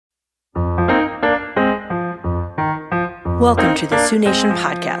Welcome to the Sioux Nation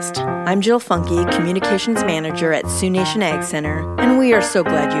Podcast. I'm Jill Funky, Communications Manager at Sioux Nation Ag Center, and we are so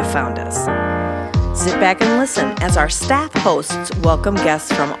glad you found us. Sit back and listen as our staff hosts welcome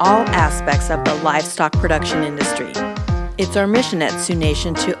guests from all aspects of the livestock production industry. It's our mission at Sioux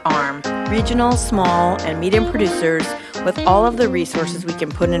Nation to arm regional, small, and medium producers with all of the resources we can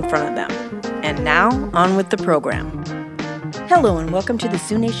put in front of them. And now, on with the program. Hello and welcome to the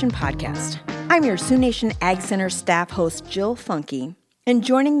Sioux Nation Podcast. I'm your Sioux Nation Ag Center staff host, Jill Funky, and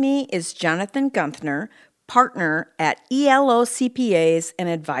joining me is Johnathan Guenthner, partner at ELO CPAs and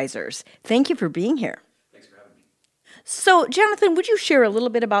Advisors. Thank you for being here. Thanks for having me. So, Johnathan, would you share a little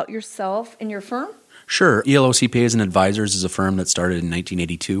bit about yourself and your firm? Sure. ELO CPAs and Advisors is a firm that started in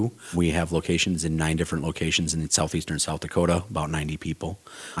 1982. We have locations in 9 different locations in southeastern South Dakota, about 90 people.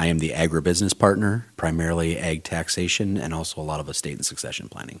 I am the agribusiness partner, primarily ag taxation, and also a lot of estate and succession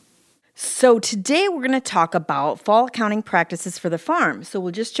planning. So today we're going to talk about fall accounting practices for the farm. So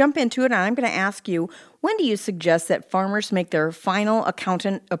we'll just jump into it, and I'm going to ask you, when do you suggest that farmers make their final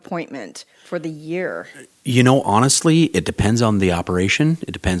accountant appointment for the year? You know, honestly, it depends on the operation.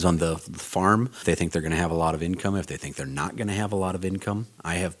 It depends on the farm. If they think they're going to have a lot of income, if they think they're not going to have a lot of income.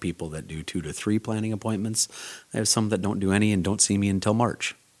 I have people that do 2 to 3 planning appointments. I have some that don't do any and don't see me until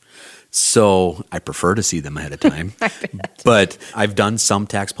March. So I prefer to see them ahead of time. But I've done some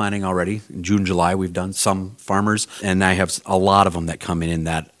tax planning already. In June, July, we've done some farmers, and I have a lot of them that come in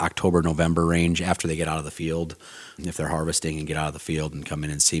that October, November range after they get out of the field, if they're harvesting and get out of the field and come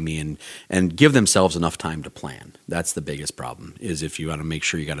in and see me and give themselves enough time to plan. That's the biggest problem, is if you want to make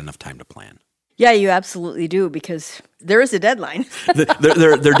sure you got enough time to plan. Yeah, you absolutely do, because there is a deadline.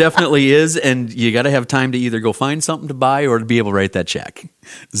 there definitely is, and you got to have time to either go find something to buy or to be able to write that check.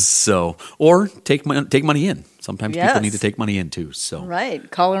 So, or take money in. Sometimes people need to take money in too. So,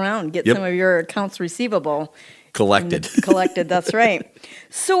 right, call around, get some of your accounts receivable collected. That's right.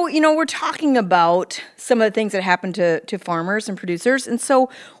 So, we're talking about some of the things that happen to farmers and producers. And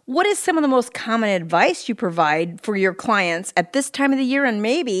so, what is some of the most common advice you provide for your clients at this time of the year and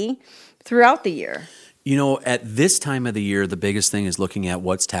maybe throughout the year? You know, at this time of the year, the biggest thing is looking at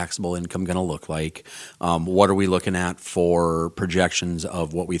what's taxable income going to look like. What are we looking at for projections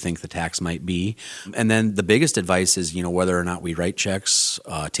of what we think the tax might be? And then the biggest advice is, whether or not we write checks,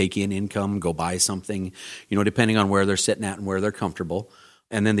 take in income, go buy something, depending on where they're sitting at and where they're comfortable.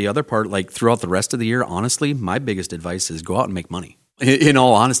 And then the other part, like throughout the rest of the year, honestly, my biggest advice is go out and make money. In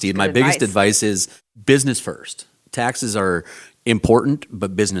all honesty, my biggest advice is business first. Taxes are important,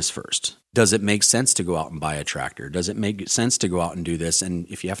 but business first. Does it make sense to go out and buy a tractor? Does it make sense to go out and do this? And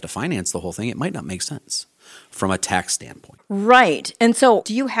if you have to finance the whole thing, it might not make sense from a tax standpoint. Right. And so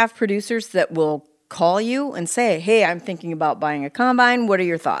do you have producers that will call you and say, hey, I'm thinking about buying a combine. What are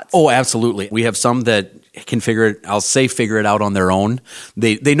your thoughts? Oh, absolutely. We have some that can figure it out on their own.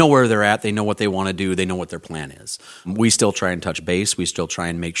 They know where they're at. They know what they want to do. They know what their plan is. We still try and touch base. We still try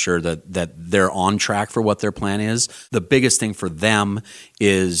and make sure that they're on track for what their plan is. The biggest thing for them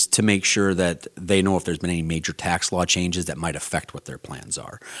is to make sure that they know if there's been any major tax law changes that might affect what their plans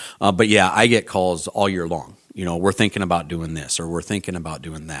are. But yeah, I get calls all year long. We're thinking about doing this or we're thinking about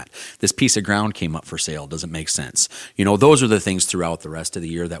doing that. This piece of ground came up for sale. Does it make sense? Those are the things throughout the rest of the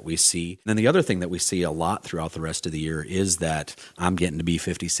year that we see. And then the other thing that we see a lot throughout the rest of the year is that I'm getting to be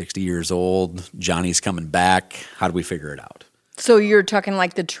 50, 60 years old. Johnny's coming back. How do we figure it out? So you're talking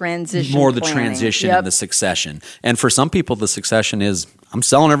like the transition More planning. The transition and the succession. And for some people, the succession is I'm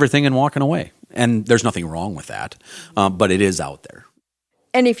selling everything and walking away. And there's nothing wrong with that, but it is out there.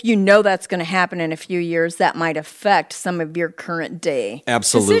 And if you know that's going to happen in a few years, that might affect some of your current day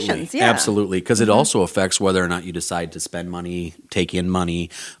decisions. Yeah. Absolutely, because it also affects whether or not you decide to spend money, take in money.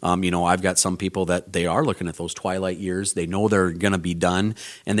 I've got some people that they are looking at those twilight years. They know they're going to be done,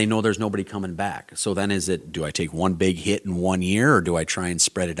 and they know there's nobody coming back. So then do I take one big hit in 1 year, or do I try and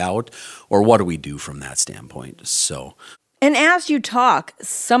spread it out? Or what do we do from that standpoint? So. And as you talk,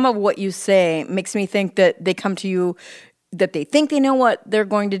 some of what you say makes me think that they come to you that they think they know what they're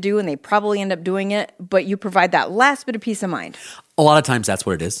going to do and they probably end up doing it, but you provide that last bit of peace of mind. A lot of times that's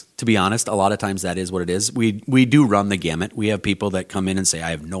what it is, to be honest. A lot of times that is what it is. We do run the gamut. We have people that come in and say, I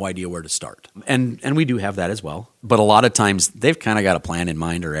have no idea where to start. And we do have that as well. But a lot of times they've kind of got a plan in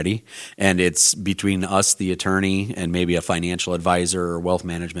mind already. And it's between us, the attorney, and maybe a financial advisor or wealth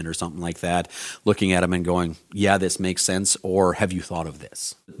management or something like that, looking at them and going, yeah, this makes sense, or have you thought of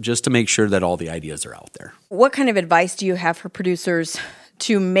this? Just to make sure that all the ideas are out there. What kind of advice do you have for producers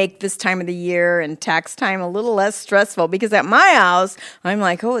to make this time of the year and tax time a little less stressful? Because at my house, I'm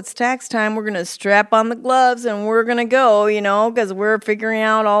like, oh, it's tax time. We're going to strap on the gloves and we're going to go, because we're figuring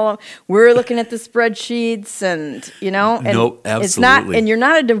out we're looking at the spreadsheets and, and Nope, absolutely. it's not, and you're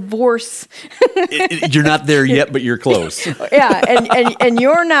not a divorce. You're not there yet, but you're close. Yeah. And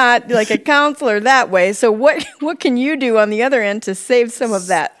you're not like a counselor that way. So what can you do on the other end to save some of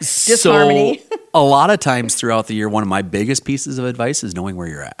that disharmony? So, a lot of times throughout the year, one of my biggest pieces of advice is knowing where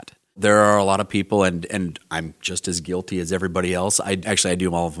you're at. There are a lot of people, and I'm just as guilty as everybody else. I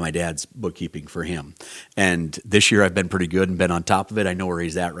do all of my dad's bookkeeping for him. And this year I've been pretty good and been on top of it. I know where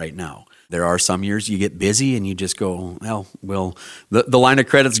he's at right now. There are some years you get busy and you just go, well, the line of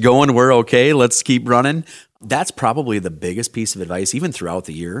credit's going, we're okay, let's keep running. That's probably the biggest piece of advice, even throughout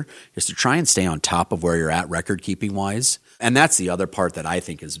the year, is to try and stay on top of where you're at record-keeping wise. And that's the other part that I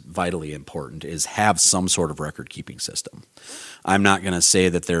think is vitally important, is have some sort of record-keeping system. I'm not going to say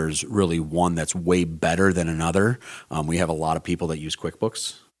that there's really one that's way better than another. We have a lot of people that use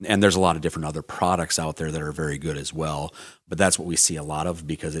QuickBooks, and there's a lot of different other products out there that are very good as well. But that's what we see a lot of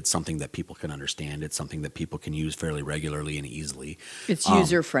because it's something that people can understand. It's something that people can use fairly regularly and easily. It's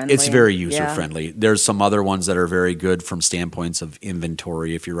user-friendly. It's very user-friendly. Yeah. There's some other ones that are very good from standpoints of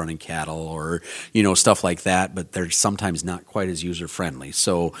inventory if you're running cattle or, stuff like that, but they're sometimes not quite as user-friendly.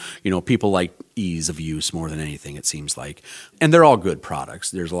 So, people like ease of use more than anything, it seems like. And they're all good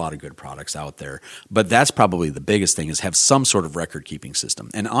products. There's a lot of good products out there. But that's probably the biggest thing, is have some sort of record-keeping system.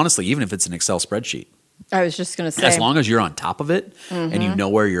 And honestly, even if it's an Excel spreadsheet, I was just going to say, as long as you're on top of it and you know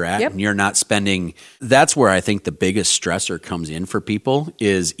where you're at and you're not spending, that's where I think the biggest stressor comes in for people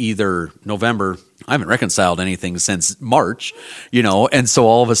is either November. I haven't reconciled anything since March, and so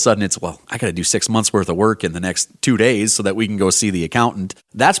all of a sudden it's, I got to do 6 months worth of work in the next 2 days so that we can go see the accountant.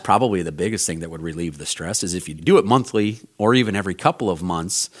 That's probably the biggest thing that would relieve the stress, is if you do it monthly or even every couple of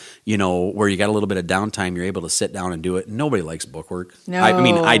months, where you got a little bit of downtime, you're able to sit down and do it. Nobody likes bookwork. No.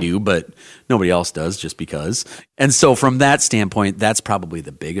 I do, but nobody else does just because. And so from that standpoint, that's probably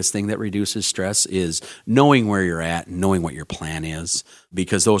the biggest thing that reduces stress, is knowing where you're at, knowing what your plan is,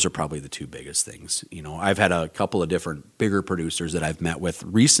 because those are probably the two biggest things. I've had a couple of different bigger producers that I've met with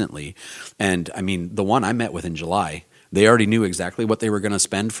recently, and the one I met with in July, they already knew exactly what they were going to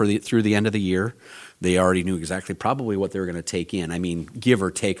spend through the end of the year. They already knew exactly probably what they were going to take in. Give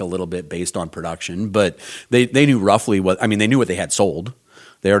or take a little bit based on production, but they knew roughly they knew what they had sold.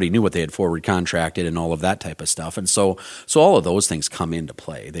 They already knew what they had forward contracted and all of that type of stuff. And so all of those things come into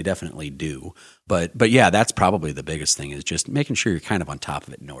play. They definitely do. But yeah, that's probably the biggest thing, is just making sure you're kind of on top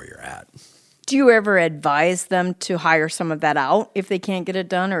of it and know where you're at. Do you ever advise them to hire some of that out if they can't get it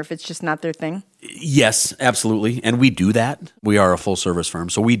done, or if it's just not their thing? Yes, absolutely. And we do that. We are a full service firm,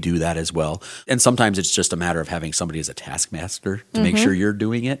 so we do that as well. And sometimes it's just a matter of having somebody as a taskmaster to make sure you're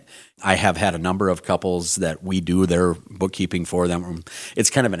doing it. I have had a number of couples that we do their bookkeeping for them.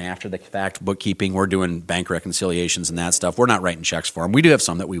 It's kind of an after-the-fact bookkeeping. We're doing bank reconciliations and that stuff. We're not writing checks for them. We do have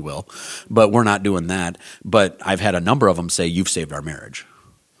some that we will, but we're not doing that. But I've had a number of them say, "You've saved our marriage."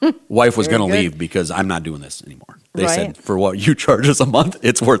 Wife was going to leave because I'm not doing this anymore. They said, for what you charge us a month,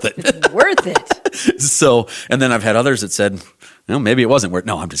 it's worth it. It's worth it. So, and then I've had others that said, maybe it wasn't worth it.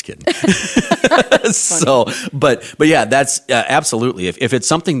 No, I'm just kidding. So, but yeah, that's absolutely. If it's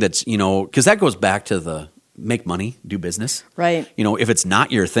something that's, because that goes back to the make money, do business. Right. If it's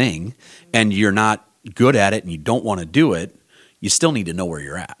not your thing and you're not good at it and you don't want to do it, you still need to know where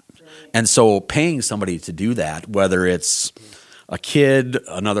you're at. Right. And so paying somebody to do that, whether it's a kid,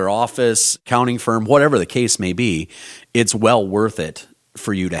 another office, accounting firm, whatever the case may be, it's well worth it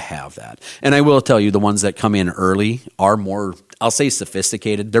for you to have that. And I will tell you, the ones that come in early are more, I'll say,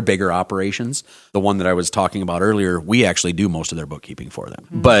 sophisticated. They're bigger operations. The one that I was talking about earlier, we actually do most of their bookkeeping for them.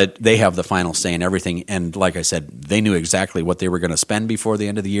 Mm-hmm. But they have the final say in everything. And like I said, they knew exactly what they were going to spend before the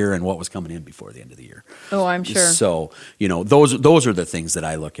end of the year and what was coming in before the end of the year. Oh, I'm sure. So, those are the things that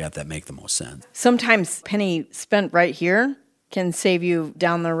I look at that make the most sense. Sometimes penny spent right here can save you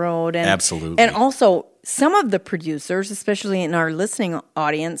down the road. And, absolutely. And also, some of the producers, especially in our listening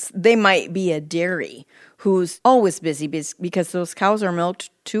audience, they might be a dairy who's always busy because those cows are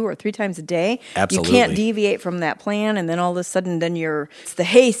milked 2 or 3 times a day. Absolutely. You can't deviate from that plan, and then all of a sudden, it's the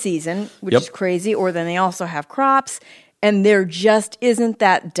hay season, which is crazy, or then they also have crops, and there just isn't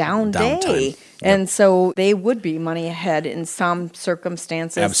that downtime. And so they would be money ahead in some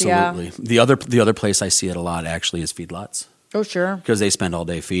circumstances. Absolutely. Yeah. The other place I see it a lot actually is feedlots. Oh, sure. Because they spend all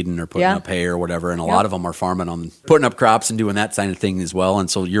day feeding or putting up hay or whatever, and a lot of them are farming on putting up crops and doing that kind of thing as well. And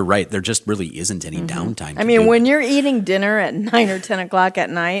so you're right, there just really isn't any downtime. I mean, when you're eating dinner at 9 or 10 o'clock at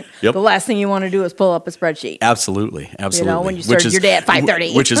night, the last thing you want to do is pull up a spreadsheet. Absolutely. You know, when you start your day at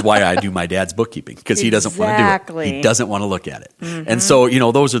 5:30. Which is why I do my dad's bookkeeping, because he doesn't want to do it. He doesn't want to look at it. And so, you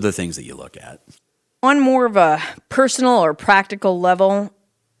know, those are the things that you look at. On more of a personal or practical level,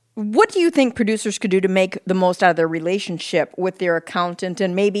 what do you think producers could do to make the most out of their relationship with their accountant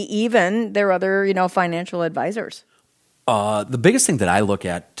and maybe even their other, you know, financial advisors? The biggest thing that I look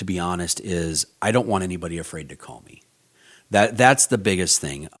at, to be honest, is I don't want anybody afraid to call me. That's the biggest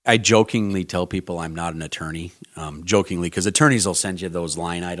thing. I jokingly tell people I'm not an attorney, jokingly, because attorneys will send you those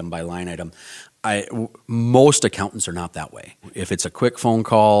line item by line item. Most accountants are not that way. If it's a quick phone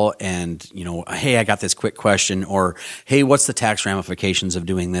call and, you know, hey, I got this quick question, or hey, what's the tax ramifications of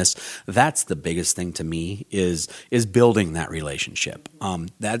doing this? That's the biggest thing to me is building that relationship.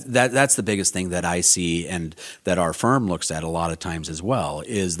 That's the biggest thing that I see and that our firm looks at a lot of times as well,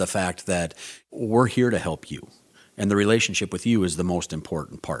 is the fact that we're here to help you. And the relationship with you is the most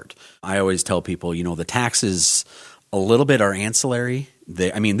important part. I always tell people, you know, the taxes a little bit are ancillary.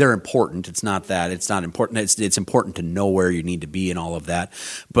 They're important. It's not that. It's not important. It's important to know where you need to be and all of that.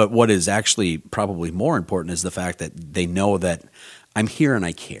 But what is actually probably more important is the fact that they know that I'm here and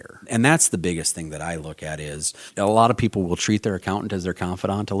I care. And that's the biggest thing that I look at is a lot of people will treat their accountant as their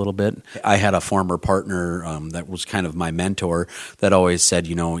confidant a little bit. I had a former partner that was kind of my mentor that always said,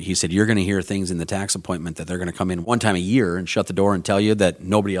 you know, he said, you're going to hear things in the tax appointment that they're going to come in one time a year and shut the door and tell you that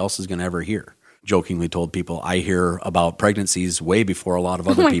nobody else is going to ever hear. Jokingly told people I hear about pregnancies way before a lot of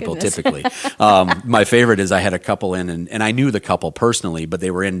other people typically. My favorite is I had a couple in, and I knew the couple personally, but they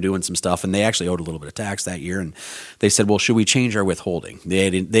were in doing some stuff, and they actually owed a little bit of tax that year. And they said, well, should we change our withholding?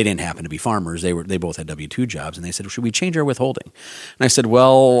 They didn't happen to be farmers. They both had W-2 jobs, and they said, well, should we change our withholding? And I said,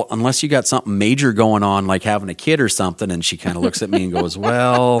 well, unless you got something major going on, like having a kid or something. And she kind of looks at me and goes,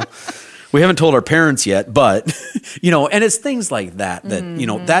 well, we haven't told our parents yet, but, you know, and it's things like that, you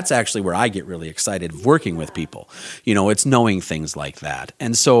know, that's actually where I get really excited working with people. You know, it's knowing things like that.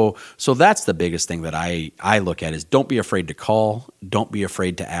 And so that's the biggest thing that I look at is don't be afraid to call. Don't be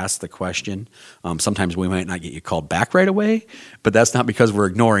afraid to ask the question. Sometimes we might not get you called back right away, but that's not because we're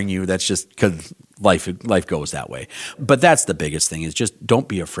ignoring you. That's just because life goes that way. But that's the biggest thing is just don't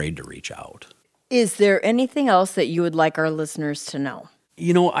be afraid to reach out. Is there anything else that you would like our listeners to know?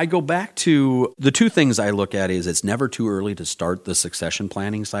 You know, I go back to the two things I look at is it's never too early to start the succession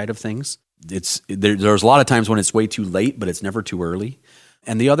planning side of things. There's a lot of times when it's way too late, but it's never too early.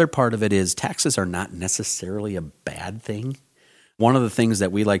 And the other part of it is taxes are not necessarily a bad thing. One of the things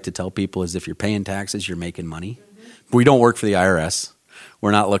that we like to tell people is if you're paying taxes, you're making money. We don't work for the IRS.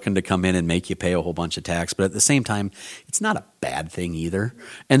 We're not looking to come in and make you pay a whole bunch of tax, but at the same time, it's not a bad thing either.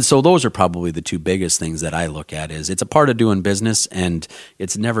 And so those are probably the two biggest things that I look at is it's a part of doing business, and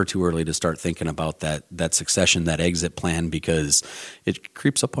it's never too early to start thinking about that succession, that exit plan, because it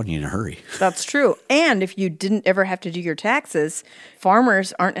creeps up on you in a hurry. That's true. And if you didn't ever have to do your taxes,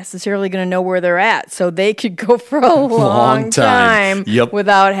 farmers aren't necessarily going to know where they're at. So they could go for a long time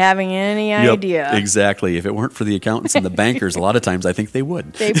without having any idea. Exactly. If it weren't for the accountants and the bankers, a lot of times I think they would.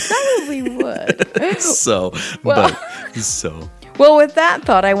 They probably would. Well, with that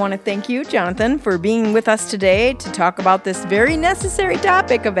thought, I want to thank you, Johnathan, for being with us today to talk about this very necessary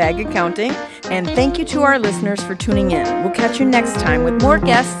topic of ag accounting. And thank you to our listeners for tuning in. We'll catch you next time with more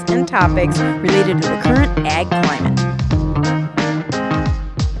guests and topics related to the current ag climate.